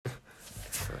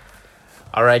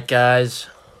All right, guys.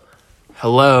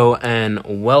 Hello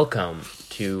and welcome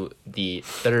to the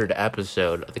third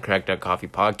episode of the Cracked Out Coffee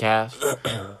podcast.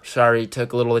 Sorry it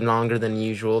took a little longer than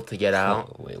usual to get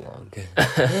out. Way long.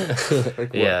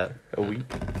 Yeah, A week?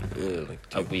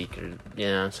 a week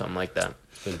or something like that.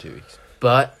 It's been 2 weeks.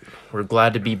 But we're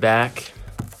glad to be back.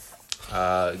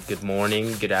 Good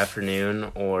morning, good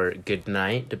afternoon, or good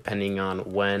night, depending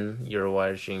on when you're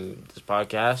watching this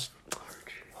podcast.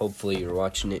 Hopefully you're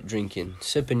watching it, drinking,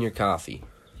 sipping your coffee.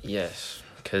 Yes,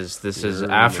 because this is,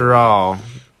 after all,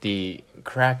 the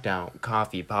Cracked Out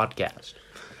Coffee podcast.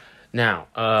 Now,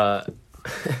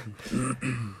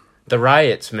 the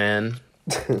riots, man.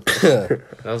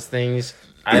 Those things,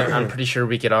 I'm pretty sure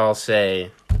we could all say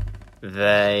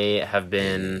they have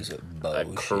been a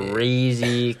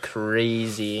crazy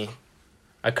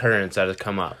occurrence that has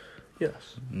come up. Yes,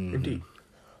 indeed.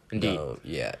 Indeed.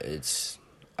 Yeah,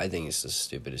 I think it's the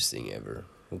stupidest thing ever.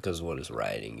 Because what is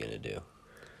rioting gonna do?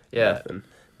 Yeah. Nothing.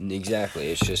 Exactly.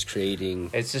 It's just creating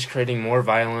It's just creating more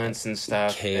violence and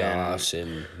stuff. chaos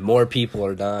and more people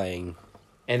are dying.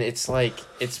 And it's like,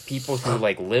 it's people who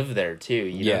like live there too,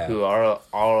 you know, Yeah. who are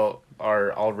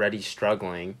already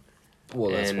struggling.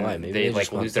 Well, that's and why. Maybe they just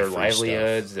like want lose the their free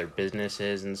livelihoods, stuff. their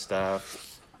businesses and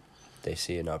stuff. They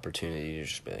see an opportunity to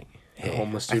just be like, hey,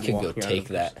 homeless I dude can go walking out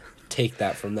take of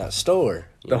that from that store.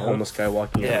 you The know? homeless guy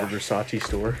walking Yeah. out of a Versace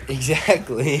store.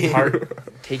 Exactly.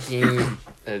 Taking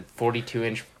a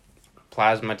 42-inch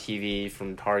plasma TV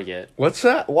from Target What's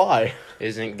that? Why?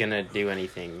 isn't gonna do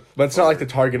anything. But it's not like the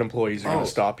Target employees are going Oh, to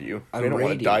stop you. They I'm don't want to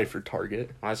raiding. die for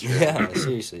Target. Well, that's true. Yeah,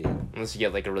 seriously. Unless you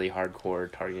get like a really hardcore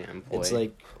Target employee. It's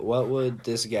like, what would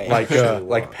this guy Like actually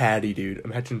like want? Patty, dude.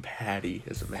 Imagine Patty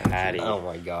as a manager. Patty. Oh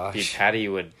my gosh. Dude,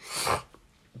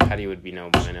 Patty would be no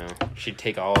bueno. She'd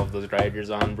take all of those riders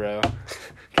on, bro.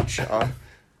 Good shot.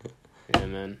 Yeah,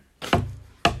 man.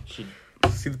 She'd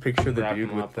See the picture of the wrap dude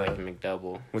him with up like a the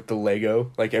McDouble. with the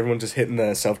Lego? Like everyone's just hitting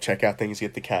the self-checkout things to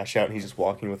get the cash out, and he's just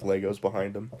walking with Legos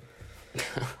behind him. And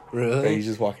Really? he's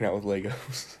just walking out with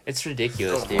Legos. It's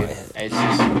ridiculous, dude. my It's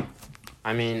just,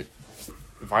 I mean,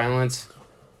 violence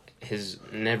has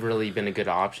never really been a good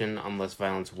option unless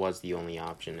violence was the only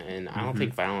option. And I don't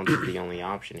think violence is the only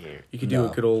option here. You could do No.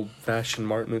 a good old-fashioned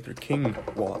Martin Luther King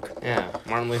walk. Yeah,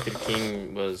 Martin Luther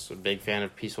King was a big fan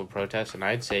of peaceful protest, and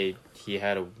I'd say he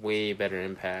had a way better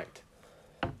impact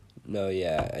No,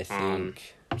 yeah, I on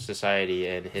think society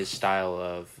and his style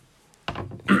of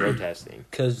protesting.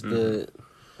 because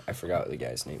I forgot the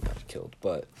guy's name got killed,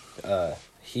 but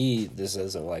this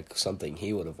isn't like something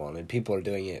he would have wanted. People are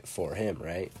doing it for him,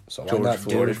 right? So why George not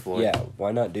Floyd. do? Floyd. Yeah,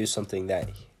 why not do something that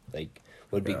like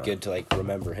would be good to like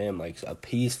remember him, like a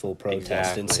peaceful protest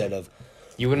Exactly. instead of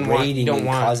You wouldn't want, you raiding don't and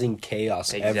want, causing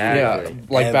chaos. Exactly. Yeah, Everywhere.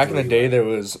 like back in the day, Everywhere.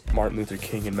 there was Martin Luther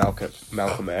King and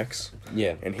Malcolm X,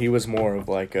 Yeah. and he was more of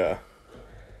like a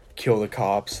kill the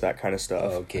cops, that kind of stuff.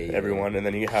 Oh, okay, yeah. Everyone, and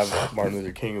then you have Martin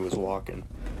Luther King who was walking,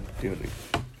 doing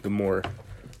the more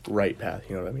right path.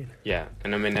 You know what I mean? yeah,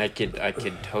 and I mean, I could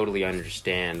totally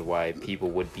understand why people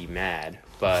would be mad,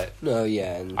 but No,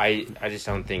 yeah, and I just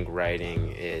don't think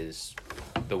writing is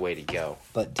the way to go.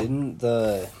 but didn't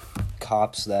the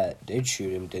cops that did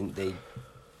shoot him, didn't they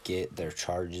get their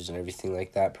charges and everything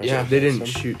like that? Yeah. They didn't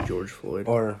shoot George Floyd.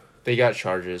 Or They got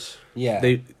charges. yeah,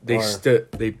 they or-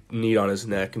 they kneed on his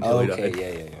neck until he okay,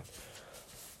 died.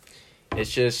 yeah.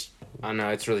 It's just, I don't know,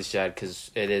 it's really sad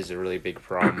because it is a really big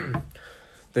problem.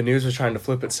 The news was trying to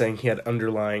flip it, saying he had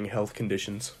underlying health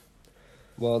conditions.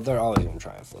 Well, they're always gonna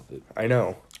try and flip it. I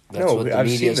know. That's No, what the I've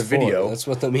seen media's the video. For. That's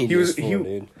what the media was- is for, he-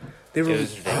 dude. They were It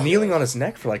was ridiculous. kneeling on his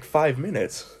neck for like 5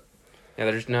 minutes. Yeah,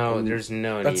 there's no need.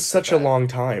 That's for such a that. long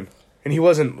time, and he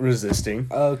wasn't resisting.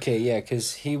 Okay, yeah,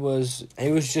 because he was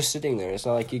just sitting there. It's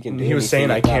not like you can do. He was anything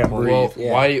saying, at "I that can't point." breathe."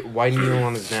 Well, Yeah. why kneel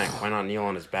on his neck? Why not kneel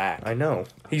on his back? I know.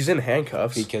 He's in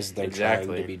handcuffs. Because they're Exactly.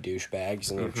 trying to be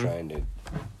douchebags and they're trying to.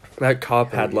 That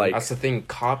cop had like That's the thing.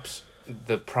 Cops.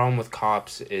 The problem with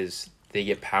cops is they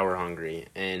get power hungry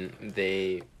and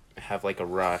they have like a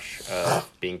rush of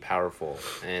being powerful,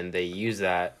 and they use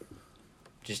that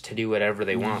just to do whatever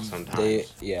they want.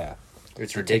 Sometimes Yeah,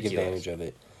 it's to take ridiculous. advantage of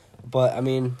it. But I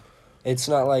mean, it's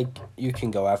not like you can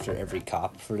go after every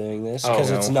cop for doing this Oh, because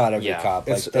no. it's not every Yeah. cop.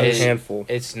 it's Like a there's, handful.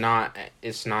 It's not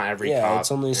every yeah, cop.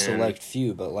 it's only a and select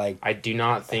few. But like, I do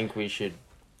not think we should,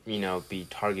 be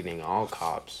targeting all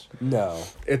cops. no,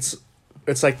 It's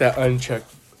like that unchecked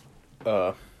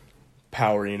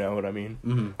power. You know what I mean?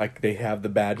 Mhm. Like they have the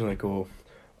badge and like, oh,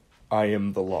 I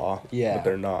am the law. Yeah. But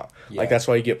they're not. Yeah. Like that's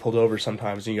why you get pulled over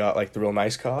sometimes. And you got like the real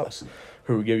nice cops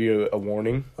who give you a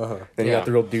warning. uh-huh. Then you Yeah. got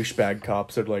the real douchebag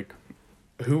cops that are like,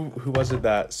 who was it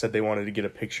that said they wanted to get a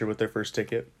picture with their first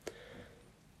ticket?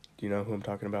 Do you know who I'm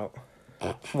talking about?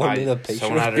 One did a picture.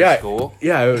 Someone at our Yeah. school.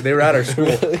 Yeah, they were at our school.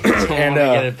 And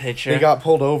get a picture. They got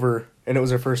pulled over, and it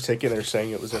was their first ticket. They're saying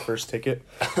it was their first ticket.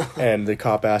 And the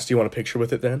cop asked, "Do you want a picture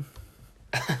with it then?"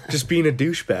 Just being a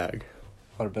douchebag.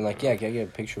 I'd have been like, yeah, can I get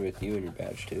a picture with you and your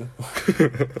badge too?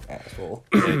 Asshole.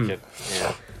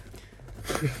 Yeah.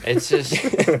 It's just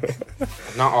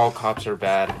not all cops are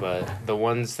bad, but the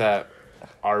ones that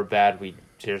are bad, we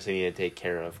seriously need to take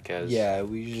care of because Yeah,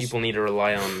 we just... people need to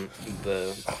rely on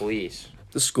the police.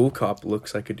 The school cop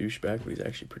looks like a douchebag, but he's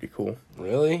actually pretty cool.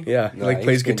 Really? Yeah, he No, like he's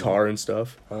plays been- guitar and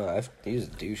stuff. He was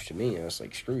a douche to me. I was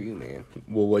like, screw you, man.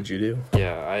 Well, what'd you do?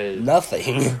 Yeah,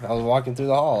 Nothing. I was walking through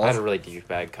the hall. I had a really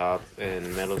douchebag cop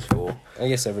in middle school. I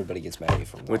guess everybody gets mad at you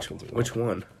for Which walking through the which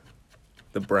one?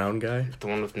 The brown guy? The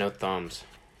one with no thumbs.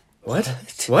 What?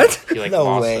 What? He like No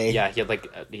lost way. Yeah, he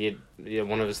had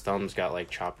one of his thumbs got like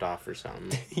chopped off or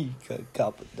something. You got a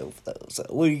cop with no thumbs.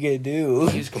 What are you gonna do?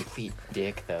 He was a complete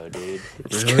dick though, dude.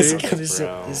 Really?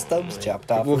 His thumbs chopped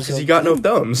off. Well, because you got no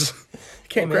thumbs.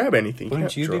 Can't Hey, man, grab anything.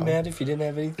 Wouldn't you can't be draw. mad if you didn't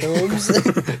have any thumbs?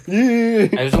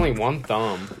 There's only one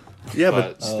thumb. Yeah,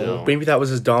 But but still. maybe that was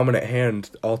his dominant hand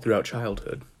all throughout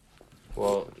childhood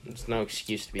Well, it's no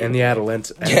excuse to be. and the Yeah.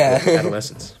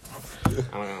 adolescence.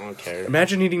 I don't care.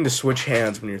 Imagine needing to switch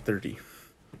hands when you're 30.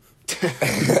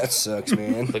 That sucks,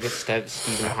 man. Look at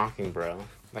Stephen Hawking, bro.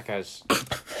 That guy was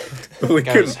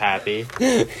Couldn't- happy.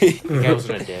 That guy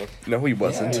wasn't a dick. No, he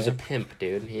wasn't. He was a pimp,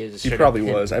 dude. He was. A He straight-up probably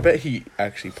pimp. was. I bet he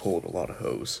actually pulled a lot of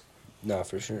hoes. No,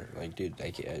 for sure. Like, dude,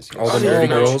 I can't. All the Oh, nerdy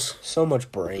no. girls. So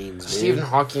much brains, dude. Stephen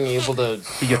Hawking able to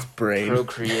He gets brain.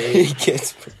 procreate? he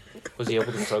gets. Was he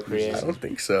able to procreate? I don't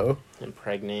think so.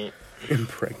 Impregnate?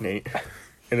 Impregnate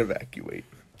and evacuate.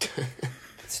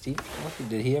 Stephen Hawking,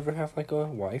 did he ever have like a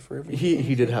wife or everything?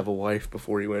 He did have a wife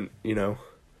before he went,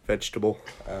 vegetable.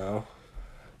 Oh.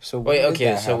 So Wait, when did okay.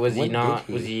 that So was happen? he When not?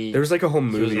 did Was he? There was like a whole He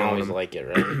movie wasn't on always him. like it,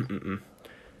 right?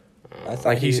 I thought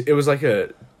Like he, it was like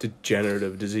a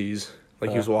degenerative disease. Like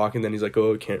he was walking, then he's like,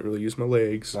 "Oh, I can't really use my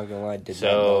legs." not gonna lie, did So-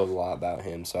 not know a lot about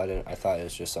him, so I thought it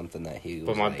was just something that he was.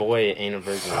 But my like, boy ain't a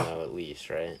virgin though, at least,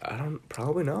 right?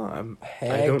 Probably not. I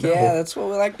Heck don't yeah, know. that's what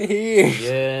we like to hear.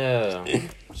 Yeah.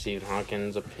 Stephen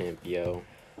Hawking's a pimp, yo.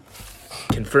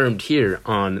 Confirmed here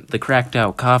on the Cracked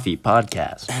Out Coffee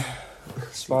podcast.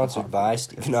 Sponsored by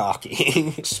Stephen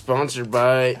Hawking. Sponsored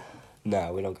by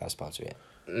No, we don't got a sponsor yet.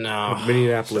 no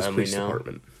Minneapolis sadly, Police no.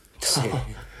 Department.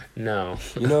 No.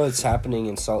 You know it's happening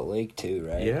in Salt Lake too,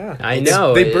 right? Yeah, I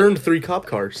know, They it- burned 3 cop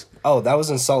cars. Oh, that was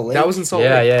in Salt Lake. That was in Salt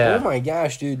Yeah, Lake. yeah. Oh my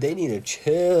gosh, dude, they need to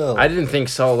chill. I didn't think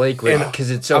Salt Lake would, And because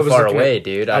it's I so was far looking away, at-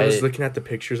 dude. I was looking at the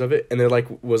pictures of it, and there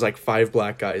was 5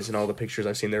 black guys in all the pictures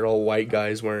I've seen. They're all white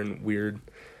guys wearing weird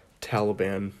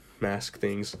Taliban mask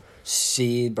things.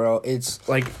 See, bro, it's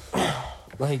Like,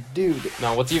 dude.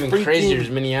 No, what's even Freaking- crazier is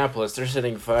Minneapolis. They're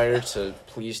setting fire to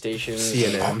police stations,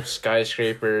 CNN.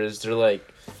 skyscrapers. They're like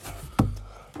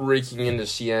breaking into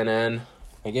CNN.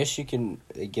 I guess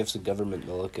it gives the government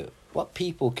to look at what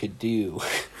people could do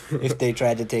if they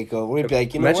tried to take over. We'd be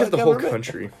like, you know imagine what, if the whole government?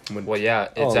 country would. Well, yeah,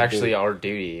 it's Oh, actually dude. our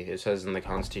duty. It says in the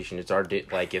Constitution, it's our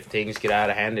like if things get out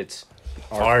of hand, it's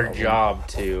our problem. job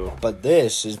to But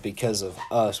this is because of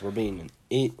us. We're being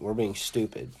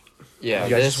stupid. yeah. You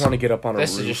guys This just want to get up on a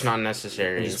this roof is just not and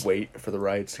necessary. just wait for the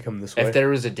riots to come this way. If there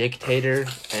was a dictator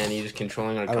and he was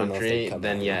controlling our I don't know if country, they'd come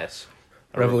then over. yes,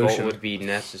 a Revolution. revolt would be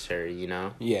necessary. You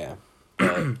know, Yeah.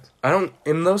 but I don't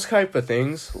in those type of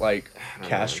things like don't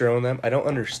Castro and them. I don't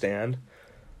understand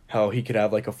how he could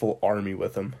have like a full army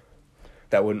with him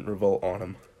that wouldn't revolt on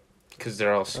him. because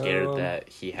they're all scared Um, that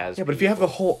he has. Yeah, but if you have a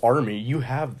people. whole army, you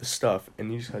have the stuff,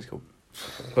 and you just guys go.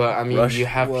 But I mean, Rush- you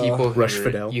have well, people who Rush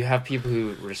Fidel. you have people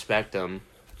who respect him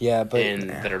Yeah, but and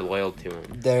that are loyal to him.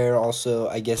 they're also,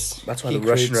 I guess, That's why he the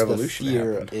Russian creates Revolution the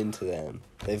fear happened. into them.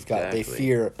 They Exactly.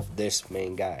 fear this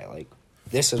main guy. Like,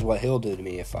 this is what he'll do to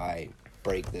me if I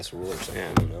break this rule or something.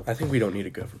 Yeah. You know? I think we don't need a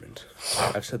government.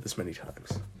 I've said this many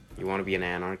times. You want to be an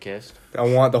anarchist? I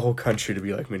want the whole country to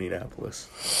be like Minneapolis.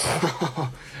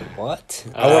 What?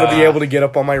 I want to be able to get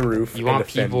up on my roof. You and want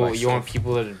defend people? You myself. want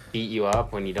people to beat you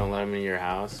up when you don't let them in your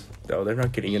house? No, they're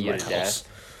not getting in Beat my you to house.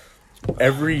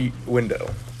 Every window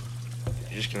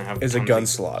You're just gonna have is a tons gun of-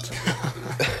 slot.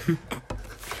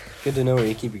 Good to know where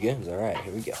you keep your guns. All right,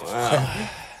 here we go.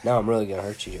 Now I'm really gonna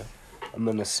hurt you, Joe. I'm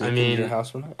gonna sneak into mean- your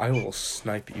house one night. I will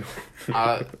snipe you.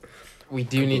 We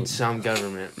do need some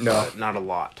government, No. but not a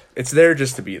lot. It's there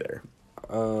just to be there,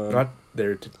 Um, not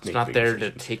there to. It's not there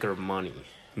to take our money.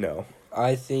 No,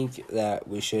 I think that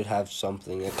we should have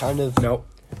something that kind of no.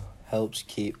 helps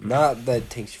keep. Not that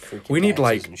takes freaking. We need taxes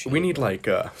like and shit, we need but- like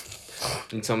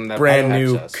And something that brand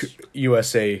new protects us.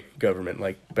 USA government,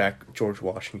 like back George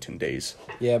Washington days.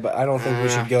 Yeah, but I don't think we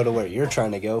should go to where you're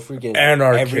trying to go. If we're getting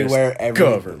Anarchist everywhere,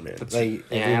 government. like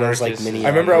Yeah, everywhere's like anarchist. mini. I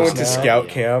remember I went to now. scout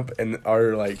Yeah. camp and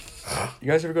our like, you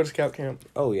guys ever go to scout camp?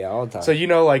 Oh yeah, all the time. So you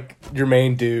know, like your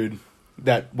main dude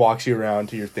that walks you around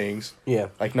to your things, yeah,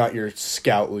 like not your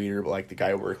scout leader, but like the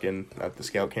guy working at the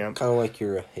scout camp. kind of like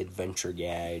your adventure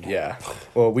guide. Yeah.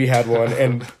 Well, we had one,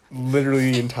 and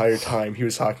literally the entire time he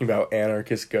was talking about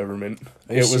anarchist government.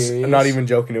 Are you It was serious? I'm not even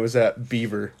joking. It was at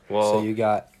Beaver. Well, So you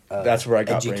got That's where I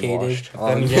got educated brainwashed.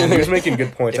 on- Then He was making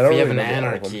good points. if I don't we have really an remember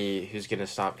all of them. anarchy, who's gonna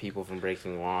stop people from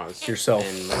breaking laws? Yourself.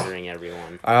 And murdering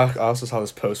everyone. I also saw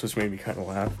this post which made me kind of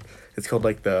laugh. It's called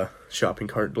like the shopping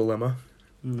cart dilemma.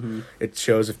 Mm-hmm. It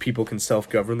shows if people can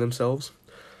self-govern themselves.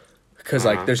 Because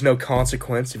like there's no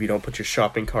consequence if you don't put your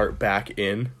shopping cart back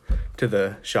in to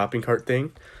the shopping cart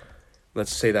thing.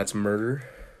 Let's say that's murder.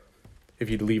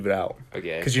 If you leave it out.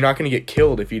 Okay. Because you're not going to get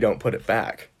killed if you don't put it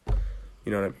back.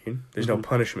 You know what I mean? There's no Mhm.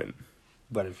 punishment.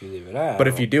 But if you leave it out, But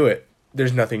if you do it,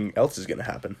 there's nothing else is going to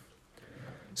happen.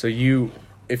 So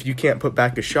if you can't put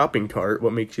back a shopping cart,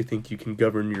 what makes you think you can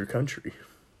govern your country?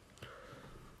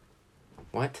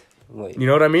 What? wait, You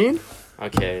know what I mean?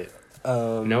 Okay.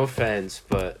 No offense,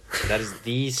 but that is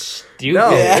the stupid. No,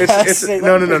 Yeah, it's say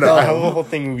no. that. I have a whole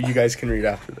thing you guys can read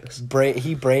after this.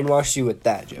 he brainwashed you with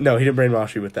that, Joe. No, he didn't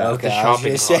brainwash you with that. Okay, The I was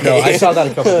shopping just cart. saying. No, I saw that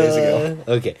a couple days ago.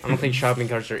 Okay, I don't think shopping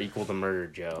carts are equal to murder,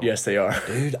 Joe. Yes, they are.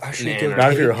 dude, I should Nah, go. nah.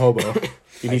 Not if you're a hobo.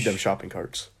 You I need sh- them shopping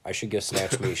carts. I should go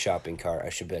snatch me a shopping cart. I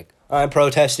should be like, I'm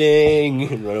protesting,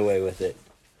 and run away with it.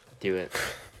 Do it.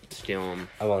 Steal them.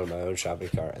 I wanted my own shopping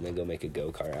cart and then go make a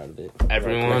go kart out of it.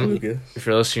 Everyone, Lucas. if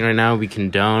you're listening right now, we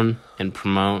condone and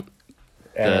promote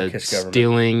the Anarchist government.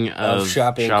 stealing of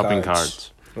shopping shopping carts.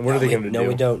 carts. And what are they we- going to no, do?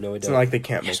 we don't. No, we It's don't. not like they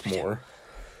can't Yes, make we do. more.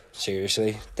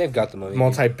 Seriously, they've got the money.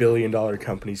 Multi-billion-dollar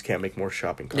companies can't make more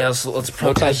shopping carts. Let's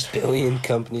protest. Multi-billion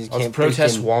companies Let's can't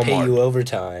protest freaking pay Walmart. you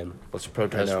overtime. Let's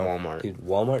protest I know. Walmart. Dude,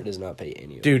 Walmart does not pay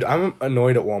any. Dude, I'm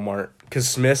annoyed at Walmart because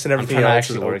Smith's and I'm everything trying to else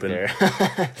is actually work open.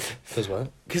 there. Because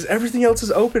what? Because everything else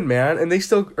is open, man, and they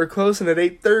still are closing at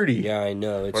 8:30. Yeah, I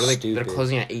know. It's What are they? stupid. They're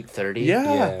closing at 8:30. Yeah,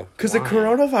 Yeah. because the Why?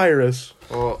 coronavirus.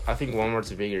 Well, I think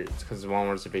Walmart's a bigger. It's because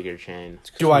Walmart's a bigger chain.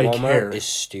 Do I Walmart care? is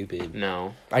stupid.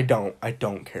 No. I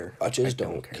don't care. I just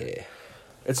don't care.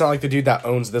 It's not like the dude that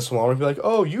owns this Walmart be like,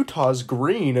 "Oh, Utah's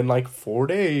green in like 4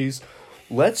 days.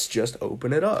 Let's just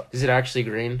open it up." Is it actually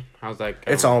green? How's that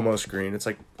going? It's almost green. It's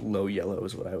like low yellow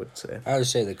is what I would say. I would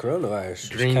say the coronavirus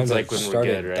just Green's kind like of when we're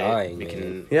started good, right? dying. We man.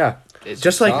 can. Yeah, It's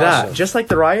just like awesome. that. Just like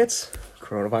the riots,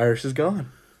 coronavirus is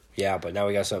gone. Yeah, but now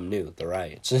we got something new. The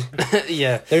riots.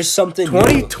 yeah. There's something new.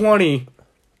 2020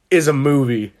 is a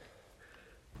movie.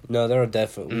 No, there are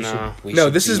definitely. No. No,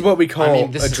 this is what we call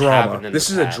this a has drama. happened in This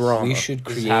the is a past. drama. we should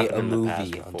This create happened a in the movie past on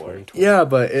before. 2020. Yeah,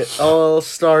 but it all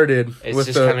started It's with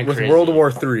just kinda with crazy. World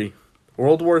War III.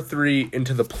 World War III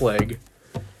into the plague.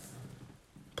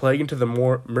 Plague into the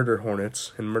murder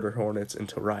hornets, and murder hornets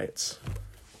into riots.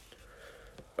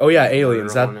 Oh yeah,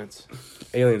 aliens. Murder That hornets.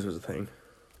 aliens was a thing.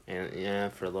 And yeah,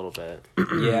 for a little bit.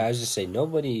 Yeah, I was just saying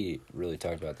nobody really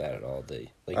talked about that at all.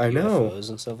 Like I know. UFOs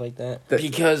and stuff like that.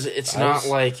 Because it's I not was-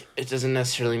 like it doesn't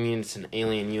necessarily mean it's an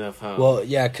alien UFO. Well,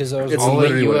 yeah, because I was It's all a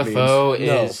literally what it UFO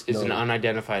means. is No, an no.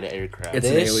 unidentified aircraft. It's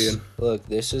an alien. Look,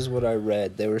 this is what I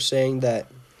read. They were saying that,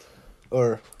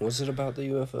 or was it about the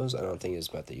UFOs? I don't think it's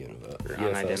about the UFOs. It was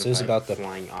Unidentified about the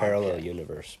flying parallel object.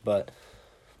 universe. But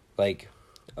like,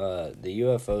 the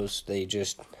UFOs, they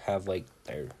just have like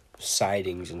their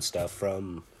sightings and stuff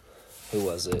from, who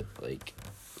was it? Like,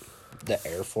 the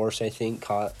Air Force, I think,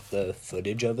 caught the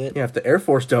footage of it. Yeah, if the Air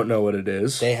Force don't know what it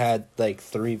is, They had like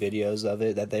 3 videos of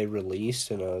it that they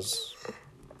released, and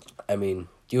I mean,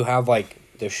 you have like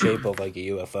the shape of like a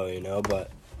UFO, you know, but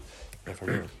never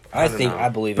know. I don't think know. I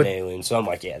believe But- in aliens, so I'm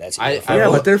like, yeah, that's a I- UFO. I yeah,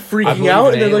 bel- but they're I freaking believe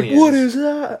out and in they're like, aliens. "What is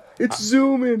that? It's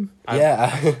zooming."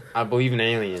 Yeah. I believe in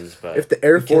aliens, but If the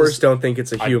Air Because Force don't think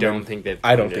it's a I human, don't think they've.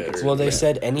 I don't found think it it's- or- Well, they Yeah.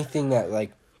 said anything that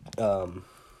like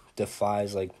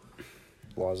defies like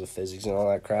laws of physics and all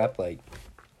that crap, like,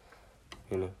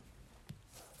 you know,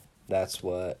 that's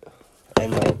what,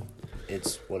 and like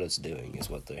it's what it's doing is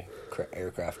what the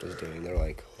aircraft is doing. They're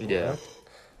like, Yeah.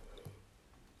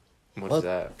 What's What?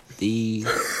 that? the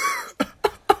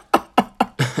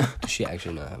does she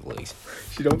actually not have legs?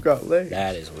 she don't got legs.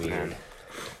 That is weird. Man.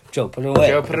 Joe, put it away.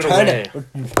 Joe, put We're it trying away.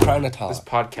 we're trying to talk. This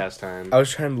podcast time. I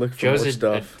was trying to look for Joe's more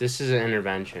stuff. this is an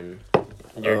intervention.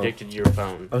 You're Oh. addicted to your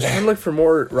phone, I was trying to look for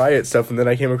more riot stuff, and then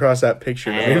I came across that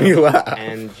picture that made And- me laugh.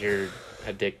 and you're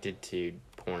addicted to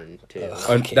porn too.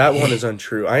 Okay. That one is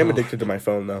untrue. I am addicted to my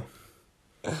phone though.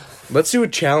 Let's do a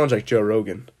challenge like Joe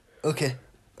Rogan. Okay.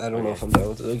 I don't know if I'm done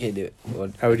with it. Okay, do it.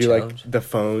 What, How would you challenge? like the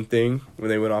phone thing when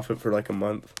they went off it for like a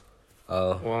month?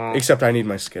 Oh, Well, Except I need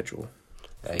my schedule,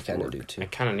 I kind of do I too.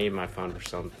 kind of need my phone for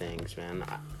some things, man.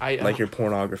 I like your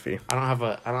pornography. I don't have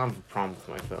a problem with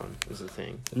my phone. Is the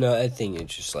thing. No, I think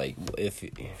it's just like if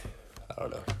I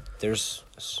don't know.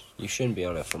 You shouldn't be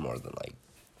on it for more than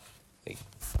like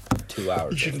 2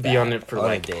 hours. You shouldn't if be that, on it for a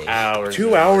like day. hours.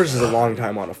 2 hours is a long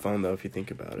time on a phone, though, if you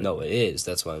think about it. No, it is.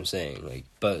 That's what I'm saying. Like,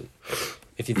 but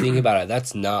if you think about it,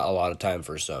 that's not a lot of time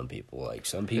for some people. Like,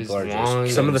 some people As are long-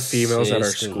 just Some of the females at our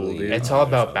school, consistently dude. It's on all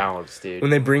their about phone. balance, dude.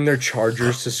 When they bring their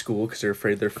chargers to school because they're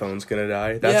afraid their phone's gonna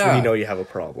die, that's when Yeah. you know you have a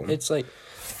problem. It's like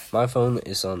my phone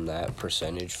is on that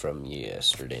percentage from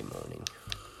yesterday morning.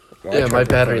 Well, I Yeah, my charge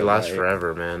battery phone at lasts night.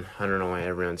 forever, man. I don't know why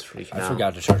everyone's freaking out. I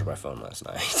forgot to charge my phone last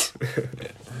night.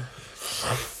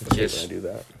 When I Just, do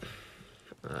that.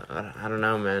 I don't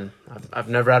know, man. I've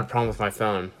never had a problem with my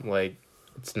phone. Like,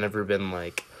 it's never been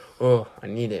like, oh, I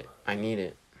need it.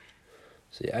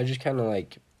 See, I just kind of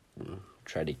like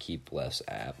try to keep less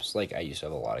apps. Like, I used to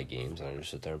have a lot of games, and I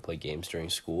just sit there and play games during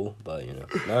school. But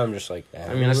now I'm just like,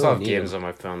 I mean, I still have games on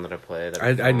my phone that I play.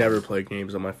 That I never play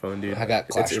games on my phone, dude. I got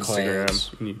Clash it's of Instagram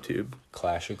Clans. and YouTube.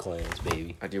 Clash of Clans,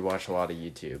 baby. I do watch a lot of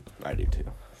YouTube. I do too.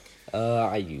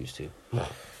 I used to.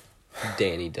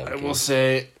 Danny I Duncan. will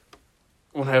say,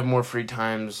 when I have more free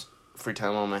time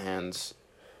on my hands,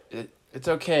 it's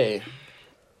okay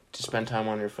to spend time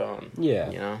on your phone. Yeah.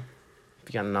 You know? If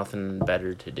you got nothing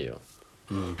better to do.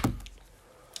 Mm. Do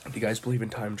you guys believe in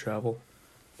time travel?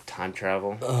 Time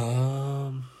travel.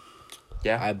 Yeah,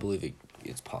 Yeah. I believe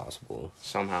it's possible.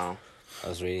 Somehow. I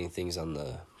was reading things on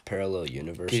the parallel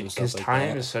universe Dude, and because stuff like time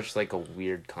that. is such like a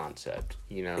weird concept,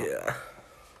 you know? Yeah.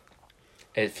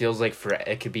 It feels like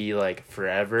it could be like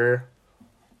forever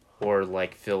or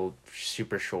like feel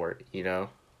super short, you know?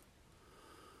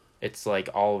 It's like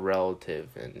all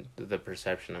relative in the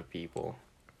perception of people.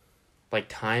 Like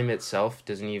time itself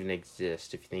doesn't even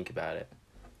exist if you think about it.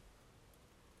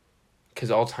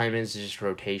 Because all time is just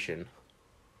rotation.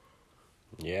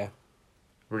 Yeah.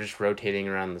 We're just rotating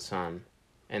around the sun.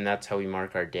 And that's how we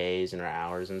mark our days and our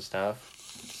hours and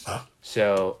stuff.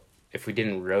 So if we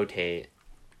didn't rotate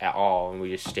at all and we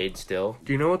just stayed still,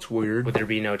 Do you know what's weird? would there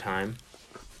be no time?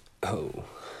 Oh.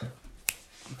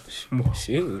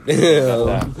 Shoot. About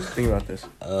that? Think about this.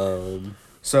 um,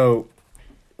 So,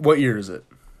 what year is it?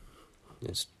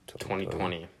 it's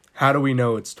 2020. How do we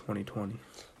know it's 2020?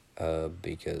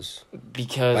 Because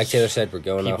Because like Taylor said, we're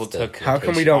going people off the took- How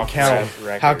come we don't Off count?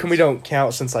 records. How come we don't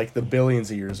count since like the billions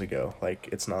of years ago? Like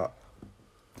it's not.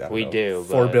 I don't We know, do,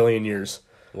 4 but- billion years.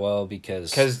 well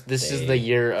because this is the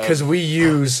year of... Because we this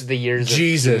use is the years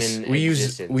Jesus. of human We use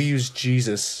existence.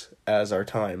 Jesus as our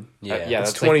time. yeah, yeah.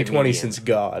 It's that's like the 2020 medium. since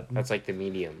God. That's like the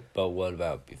medium. But what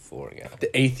about before God?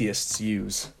 The atheists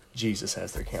use Jesus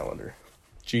as their calendar.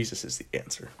 Jesus is the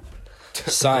answer.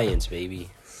 Science, baby.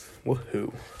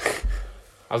 Woohoo!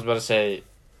 I was about to say,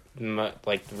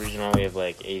 like, the reason why we have,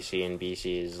 like, AC and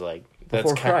BC is, like...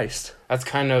 Before Christ. That's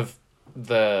kind of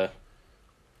that's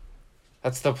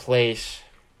the place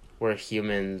where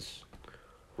humans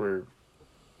were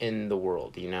in the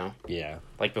world, you know? Yeah.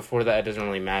 Like, before that, it doesn't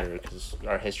really matter because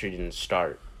our history didn't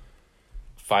start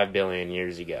 5 billion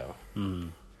years ago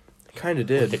Kind of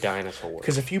with the did. dinosaurs.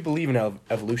 Because if you believe in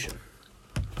evolution,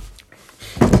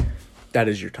 that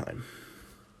is your time.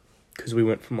 Because we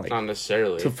went from like Not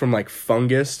necessarily. from like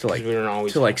fungus to like we weren't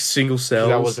always... to like single cells.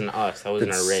 That wasn't us. That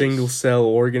wasn't then our race. single cell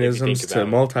organisms to about it.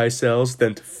 multi-cells,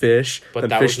 then to fish, But then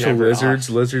that fish was to never lizards, us.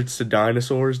 lizards to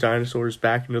dinosaurs, dinosaurs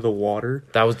back into the water,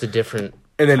 That was the different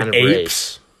and then kind of apes.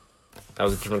 race. That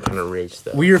was a different kind of race,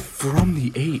 though. We are from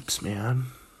the apes, man.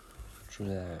 True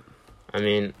that. I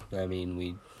mean,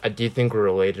 we I do think we're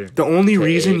related. The only to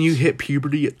reason you apes. hit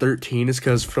puberty at 13 is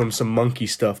because from some monkey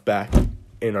stuff back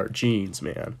in our genes,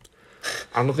 man.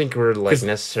 I don't think we're like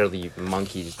necessarily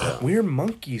monkeys, though. We're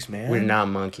monkeys, man. We're not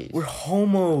monkeys. We're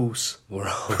homos. we're We're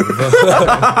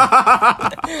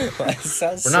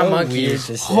not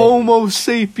monkeys. Homo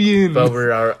sapien. But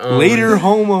we're our own. Later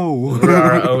homo. We're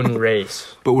our own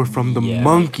race. But we're from the Yeah.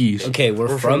 monkeys. Okay, we're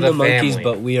We're from from the the monkeys, family.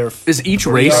 but we are Is each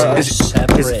we race are is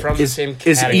separate. From the is same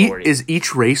is, category. is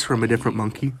each race from a different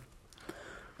monkey?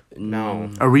 No.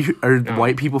 Are No.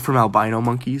 white people from albino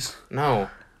monkeys? No.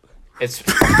 It's...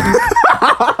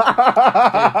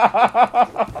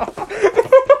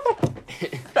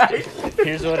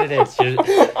 Here's what it is.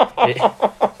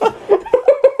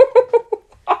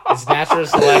 It's natural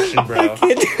selection, bro.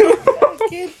 I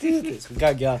can't do this. We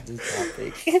gotta get off this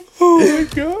topic. Oh my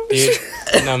god.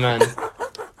 Dude, no, man.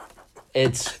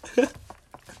 It's...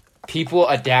 People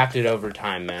adapted over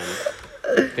time, man.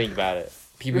 Think about it.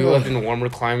 people who live in warmer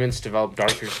climates develop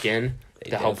darker skin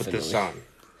to help with the definitely- sun.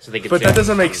 So they But that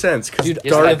doesn't make sense because Dude,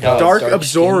 Yes, that does. dark Dark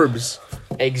absorbs.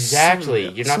 Exactly.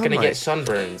 Sun- You're not going to get sunlight.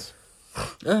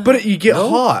 sunburns. But you get No?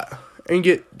 hot and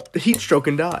get heat stroke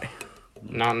and die.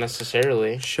 Not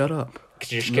necessarily. Shut up.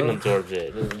 Because your skin No. absorbs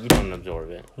it. You don't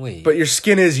absorb it. Wait. But your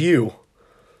skin is you.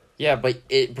 Yeah, but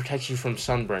it protects you from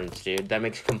sunburns, dude. That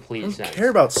makes complete I don't sense. care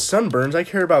about sunburns. I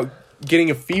care about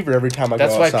getting a fever every time I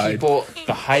That's go why outside. people,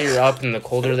 the higher up and the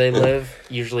colder they live,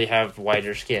 usually have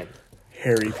whiter skin.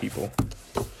 Hairy people.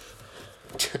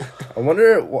 I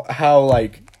wonder how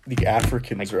like the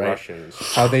Africans, Like right? Russians.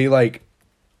 How they like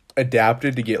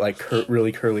adapted to get like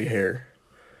really curly hair.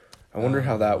 I wonder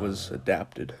how that was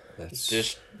adapted. That's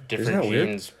Just Isn't different that weird?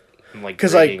 genes. Like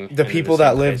 'Cause, like, breeding the into people same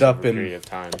that lived place over up a in- period of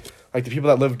time. Like the people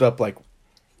that lived up like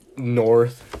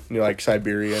north, like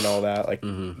Siberia and all that, like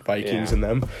Vikings Yeah. and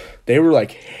them, they were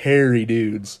like hairy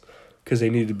dudes because they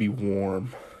needed to be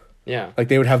warm. Yeah. Like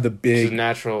they would have the Because big,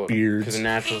 natural, beards. because of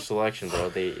natural selection, bro.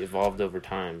 They evolved over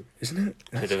time isn't it? to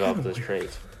That's develop kinda those weird.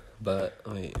 traits. but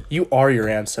wait. You are your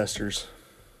ancestors.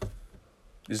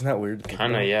 Isn't that weird?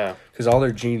 Kind of, yeah. Because all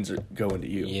their genes go into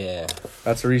you. Yeah.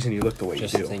 That's the reason you look the way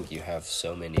Just you do. think you have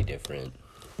so many different.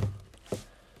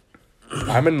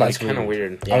 I'm in like It's kind of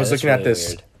weird. Yeah, I was that's looking at really this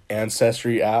weird.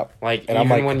 ancestry app. Like, And I'm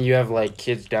even like- when you have, like,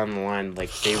 kids down the line,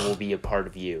 like, they will be a part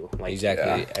of you. Like, Exactly.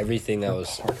 Yeah. Everything that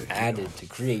was added to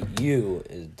create you,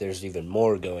 there's even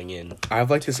more going in I have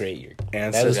like to this create your.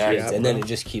 That is ancestry crazy. app. And then it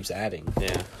just keeps adding.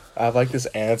 Yeah. I have like this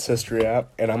ancestry app,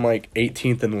 and I'm like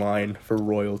 18th in line for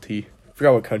royalty. I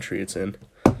forgot what country it's in.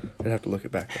 I'd have to look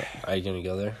it back up. Are you gonna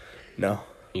go there? No,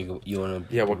 You wanna?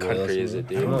 Yeah, what country is it, I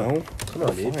dude? don't know. Come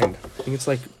on, dude. Find. I think it's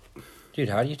like Dude,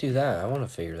 how do you do that? I want to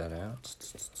figure that out.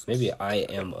 Maybe I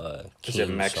am a king Is it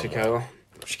Mexico?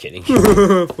 Just kidding.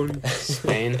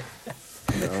 Spain?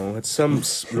 no, it's some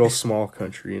real small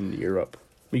country in Europe.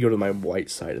 We go to my white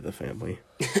side of the family.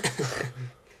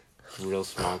 Real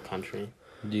small country.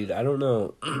 Dude, I don't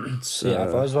know. Yeah,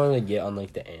 I've always wanted to get on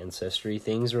like the ancestry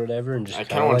things or whatever, and just I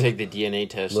kind of want like, to take the DNA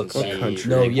test and look see up country.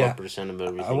 No, like, yeah. what percent of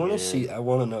everything. I want it to is. see. I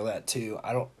want to know that too.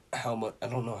 I don't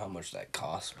know how much that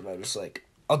costs, but I just like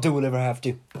I'll do whatever I have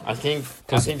to. I think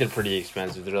they're pretty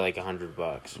expensive. They're like $100.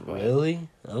 But Really?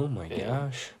 Oh my Yeah.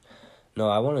 gosh. No,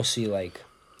 I want to see like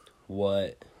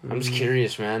what. I'm just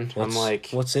curious, man. I'm like,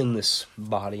 what's in this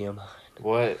body of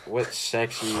mine? what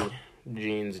sexy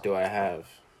genes do I have?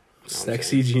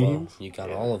 Sexy Well, genes. you got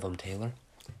Yeah. all of them, Taylor.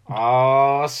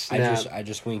 Oh snap! I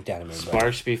just winked at him. Everybody.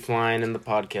 Sparks be flying in the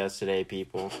podcast today,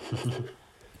 people.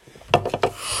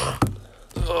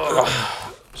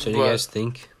 So do you But- guys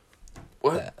think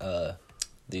What? that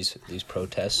these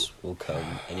protests will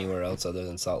come anywhere else other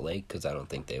than Salt Lake? Because I don't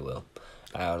think they will.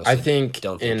 I honestly I think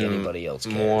don't think in anybody else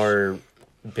cares. more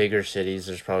bigger cities,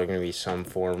 there's probably going to be some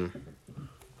form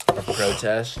of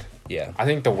protest. Yeah. I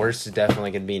think the worst is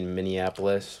definitely going to be in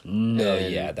Minneapolis. No,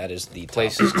 and yeah, that is the top.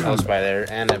 places close by there,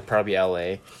 and probably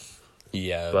LA.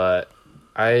 Yeah. But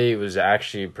I was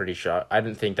actually pretty shocked. I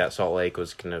didn't think that Salt Lake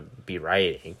was going to be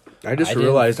rioting. I just I didn't-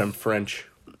 realized I'm French.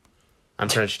 I'm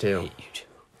French too.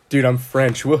 Dude, I'm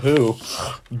French. Woohoo.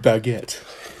 Baguette.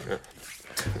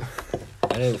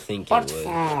 I didn't think it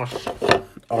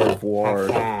would. Au revoir.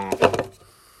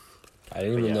 I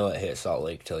didn't even yeah. know it hit Salt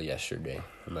Lake till yesterday.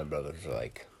 And my brothers were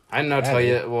like, I didn't know. Yeah, Tell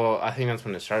dude. you. Well, I think that's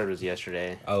when it started. Was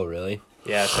yesterday. "Oh, really?"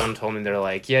 Yeah, someone told me they're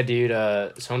like, yeah, dude.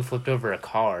 Someone flipped over a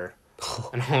car,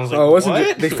 and I was like, Oh, it wasn't what?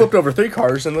 just, they flipped over 3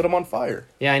 cars and lit them on fire.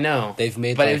 Yeah, I know. They've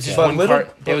made But like it was just a- one little-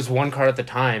 car. It was one car at the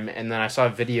time, and then I saw a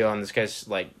video on this guy's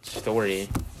like story,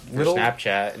 for Little-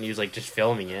 Snapchat, and he was like just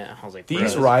filming it. I was like, bro, These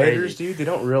that's rioters, crazy. dude, they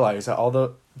don't realize that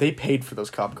although they paid for those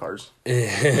cop cars. Oh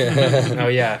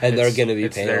yeah, and they're it's- going to be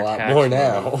it's paying their a lot tax more money.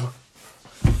 now.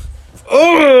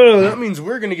 Oh, that means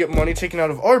we're gonna get money taken out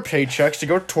of our paychecks to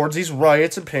go towards these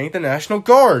riots and paying the National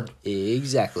Guard.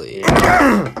 Exactly.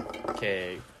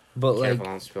 Okay, But like, careful,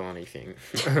 don't spill anything.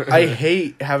 I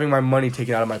hate having my money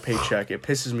taken out of my paycheck. It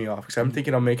pisses me off because I'm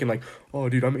thinking I'm making like, oh,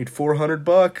 dude, I made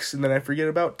 $400, and then I forget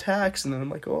about tax, and then I'm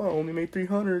like, oh, I only made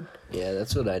 $300. yeah,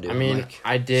 that's what I do. I I'm mean, like,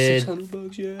 I did.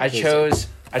 $600, yeah. I chose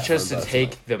to $100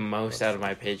 take the most out of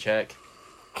my paycheck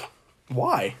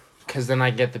Why? because then I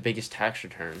get the biggest tax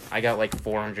return. I got like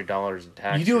 $400 in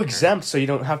tax. You do return. exempt so you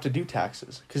don't have to do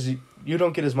taxes because you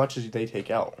don't get as much as they take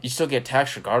out. You still get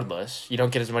tax regardless. You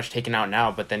don't get as much taken out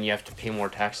now, but then you have to pay more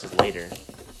taxes later.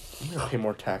 You're gonna pay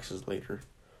more taxes later.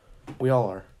 We all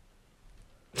are.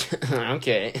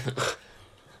 Okay.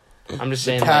 I'm just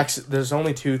saying. Tax. There's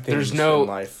only 2 things There's no- in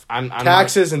life: I'm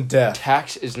taxes and death.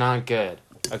 Tax is not good.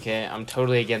 Okay, I'm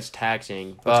totally against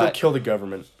taxing, Let's go but kill the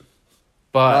government. I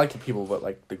but like the people, but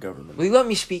like the government. will you let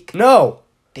me speak? No,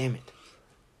 Damn it.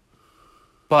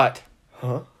 But.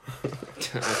 Huh?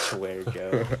 I swear,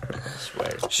 Joe. I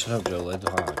swear. Shut up, Joe. Let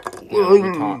talk. Yeah, let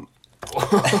me talk.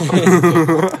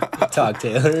 Talk,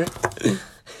 Taylor.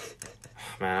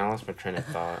 Man, I lost my train of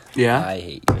thought. Yeah. I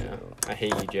hate you. Yeah. I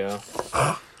hate you, Joe.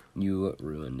 You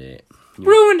ruined it.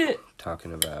 Ruined it!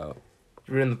 Talking about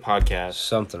You ruined the podcast.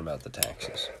 something about the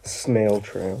taxes. Snail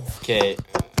trail. Okay.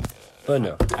 But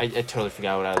no. I totally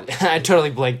forgot what I was... I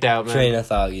totally blanked out, man. Train of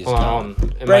thought is Hold on.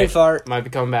 gone. It Brain might, fart. might be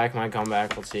coming back, might come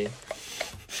back. Let's see.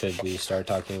 Should we start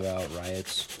talking about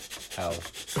riots? How?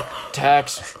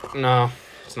 Tax. No.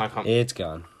 It's not coming. It's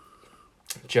gone.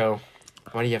 Joe,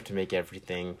 why do you have to make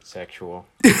everything sexual?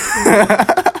 It's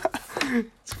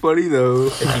funny though.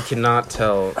 If you cannot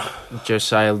tell,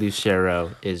 Josiah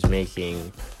Lucero is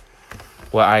making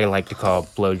what I like to call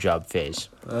blowjob face.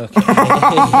 Okay.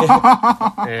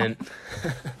 And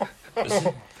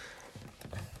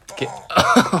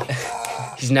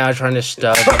he's now trying to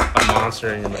stuff a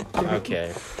monster in your mouth.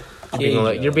 Okay.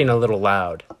 You're being a little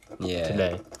loud Yeah.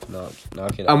 today.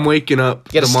 Knock it I'm out. waking up.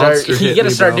 You gotta The start. monster You hit gotta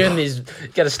me, start bro. doing these. You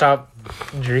gotta stop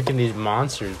drinking these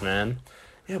monsters, man.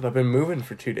 Yeah, but I've been moving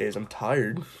for 2 days. I'm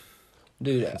tired.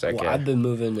 Dude, It's okay. I've been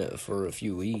moving for a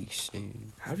few weeks, dude.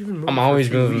 How have you been moving? I'm for always a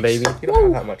few moving, weeks? baby. You don't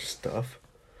have that much stuff.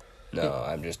 No,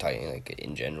 I'm just talking like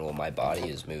in general. My body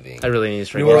is moving. I really need to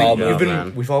start We've getting all, it out,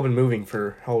 man. we've all been moving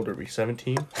for, how old are we,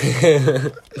 17?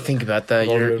 Think about that.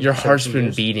 Well, Your you're heart's 17 been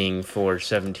years. beating for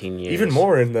 17 years. Even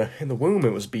more in the womb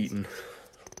it was beaten.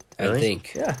 I Really?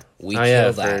 think Yeah. we Oh, kill yeah,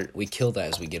 that. for- We kill that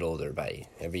as we get older by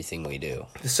everything we do.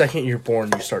 The second you're born,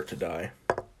 you start to die.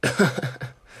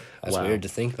 That's Wow. weird to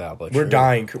think about, but We're true.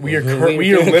 dying. We are We're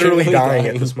we are literally currently dying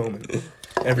dying. at this moment.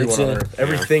 Everyone It's on a- Earth,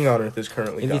 everything on Earth is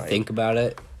currently If dying. you think about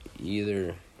it, you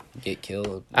either get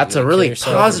killed. That's you a kill really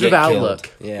yourself or positive get killed.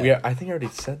 outlook. Yeah. I think I already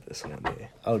said this one day.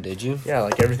 Oh, did you? Yeah,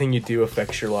 like everything you do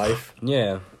affects your life.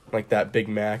 Yeah. Like that Big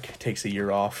Mac takes a year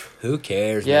off. Who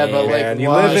cares? Yeah, man? but like, Man, you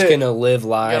why- live I'm just it. gonna live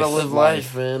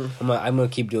life. man. I'm gonna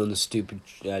keep doing the stupid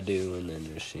shit I do, and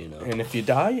then just And if you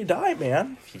die,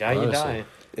 man. If you die, you Honestly. die.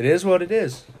 It is what it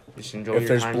is. Just enjoy If your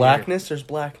there's time blackness, there's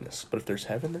blackness. But if there's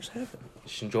heaven, there's heaven. here.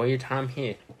 Just enjoy your time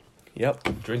here. Yep.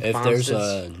 Drink If monsters.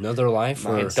 there's another life,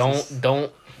 or And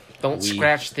don't We-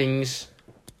 scratch things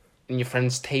in your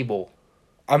friend's table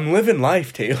I'm living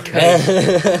life, Taylor.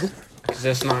 because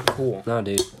that's not cool. no,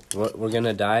 dude, we're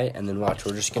gonna die, and then watch.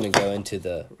 We're just gonna go into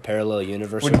the parallel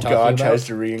universe When we're talking God about. tries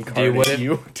to reincarnate Dude, what if-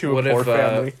 you to a what poor if,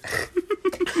 family.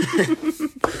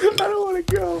 I don't want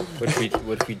to go.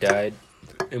 What if we died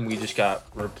and we just got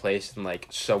replaced in like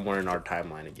somewhere in our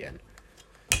timeline again?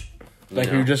 Like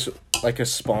know? you're just like a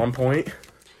spawn point.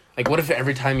 Like what if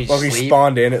every time you Like we sleep?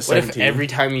 spawned in at What 17. if every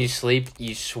time you sleep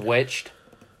you switched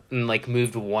and like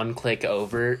moved one click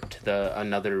over to the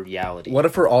another reality? What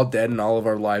if we're all dead and all of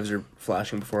our lives are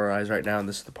flashing before our eyes right now and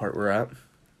this is the part we're at?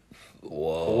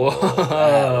 Whoa,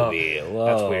 Whoa.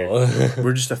 That's weird.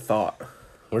 We're just a thought.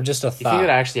 We're just a You think thought. that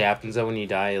actually happens though when you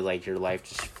die? Like your life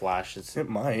just flashes It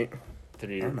might.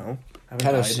 through I your. don't know. I Kind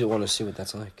haven't of died. want to see what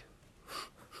that's like.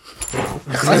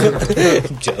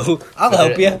 Joe, I'll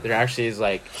help There, you. there actually is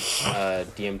like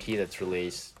DMT that's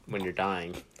released when you're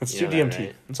dying. Let's You do know DMT. that,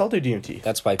 right? Let's all do DMT.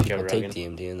 That's why people Joe take Rogan.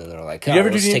 DMT, and then they're like, Did you ever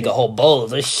do let's take DMT? a whole bowl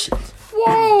of this shit.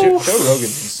 Whoa! Joe Rogan's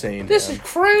insane. This man. is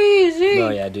crazy. No,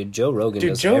 yeah, dude, Joe Rogan Dude,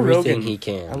 does Joe everything Rogan. he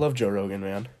can. I love Joe Rogan,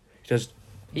 man. He does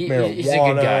He's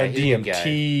marijuana, a good guy. He's a good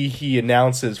DMT. guy. He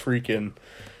announces freaking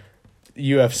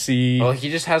UFC. Well, he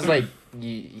just has like.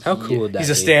 How cool would that He's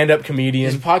a be? stand-up His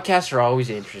comedian. podcasts are always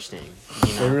interesting.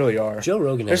 You They know? really are. Joe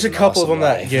Rogan. There's has a an couple of awesome them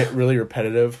that life. get really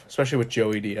repetitive, especially with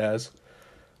Joey Diaz.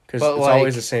 Because But, it's like,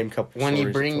 always the same couple When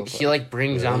stories he like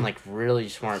brings Really? on like really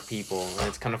smart people, and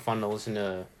it's kind of fun to listen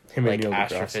to Him like and Neil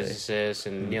deGrasse. astrophysicists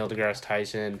and Neil deGrasse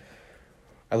Tyson.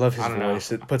 I love his I don't know. voice.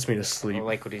 It puts me to I sleep.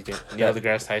 like what he's doing. Neil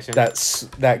deGrasse Tyson.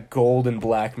 That golden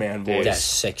black man Dude. voice. that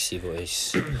sexy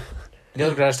voice. Neil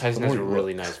deGrasse Tyson has a Holy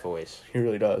really nice voice. He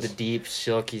really does. The deep,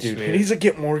 silky, Dude, smooth. he needs to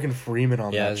get Morgan Freeman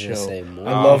on Yeah, I that was show. gonna say, I Morgan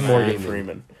love Morgan Freeman.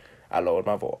 Freeman. I lowered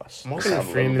my voice. Morgan Sound a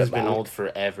little Freeman's bit been loud. old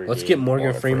forever. Let's dude. get Morgan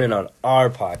Morgan Freeman Freeman. on our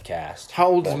podcast. How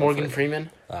old is Morgan Morgan Freeman?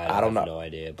 I I don't have know, no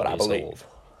idea, but I he's believe. old.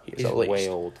 He's He's at least way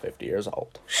old. 50 years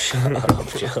old.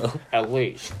 Joe. At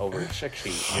least over 60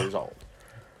 years old.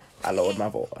 I lowered my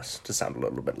voice to sound a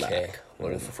little bit Okay, like what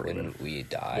Morgan if Freeman. when we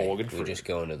die, Morgan we Freeman. just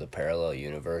go into the parallel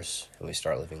universe and we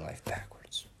start living life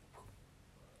backwards?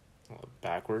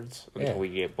 Backwards Yeah. until we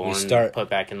get born. start- Put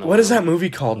back in the. What is that womb. movie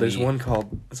called? There's We- one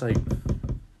called. It's like.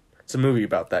 It's a movie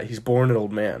about that. He's born an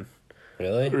old man.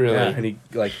 Really? Really? Yeah, and he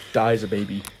like dies a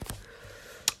baby.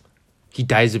 He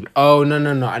dies. Oh no!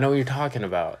 I know what you're talking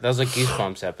about. That was a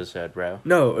Goosebumps episode, bro.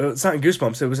 No, it's not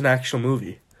Goosebumps. It was an actual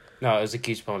movie. No, it was a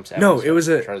Goosebumps episode. No, it was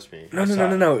a. Trust me.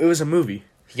 No. It was a movie.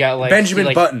 He got like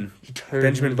Benjamin Button. He turned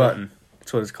Benjamin Button.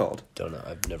 That's what it's called. Don't know.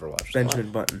 I've never watched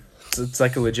Benjamin Button. It's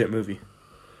like a legit movie.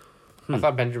 I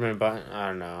thought Benjamin Button. I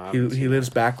don't know. He lives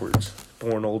backwards.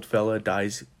 Born old fella,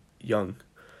 dies young.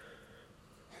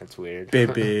 That's weird.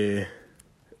 Baby.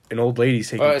 An old lady's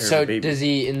taking care of So a baby. does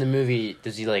he in the movie?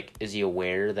 Does he like? Is he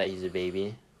aware that he's a baby?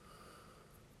 And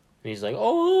he's like,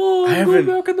 "Oh, I I'm haven't-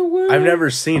 back in the womb." I've never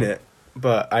seen it,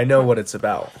 but I know what it's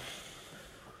about.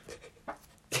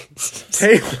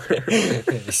 Taylor.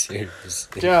 it.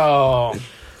 Seriously. Oh,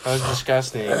 that was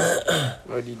disgusting.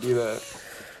 Why'd you do that?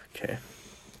 Okay.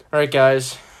 All right,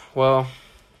 guys. Well,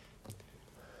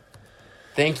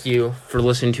 thank you for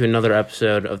listening to another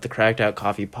episode of the Cracked Out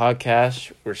Coffee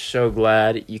Podcast. We're so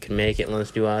glad you can make it and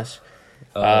listen to us.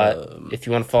 If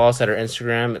you want to follow us at our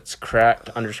Instagram, it's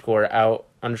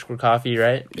cracked_out_coffee,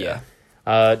 right? Yeah.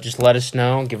 Just let us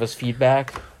know. Give us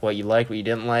feedback. What you liked, what you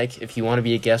didn't like. If you want to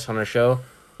be a guest on our show,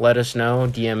 let us know.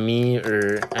 DM me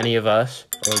or any of us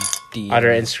Or DM. at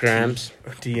our Instagrams.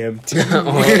 DMT.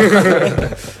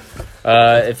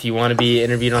 If you want to be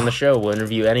interviewed on the show, we'll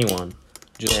interview anyone.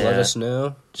 Just Yeah. let us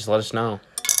know. Just let us know.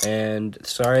 And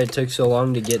sorry it took so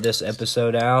long to get this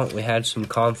episode out. We had some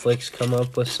conflicts come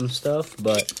up with some stuff,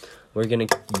 but we're going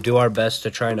to do our best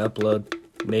to try and upload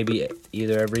maybe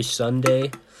either every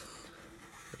Sunday,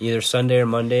 either Sunday or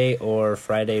Monday, or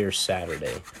Friday or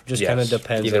Saturday. Just kind of Yes,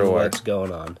 depends either on or. what's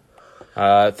going on.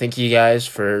 Thank you guys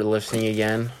for listening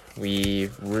again. We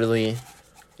really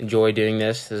enjoy doing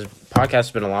this. This podcast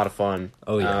has been a lot of fun.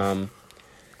 Oh, yeah.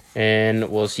 And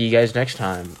we'll see you guys next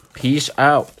time. Peace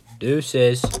out.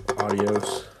 Deuces.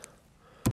 Adios.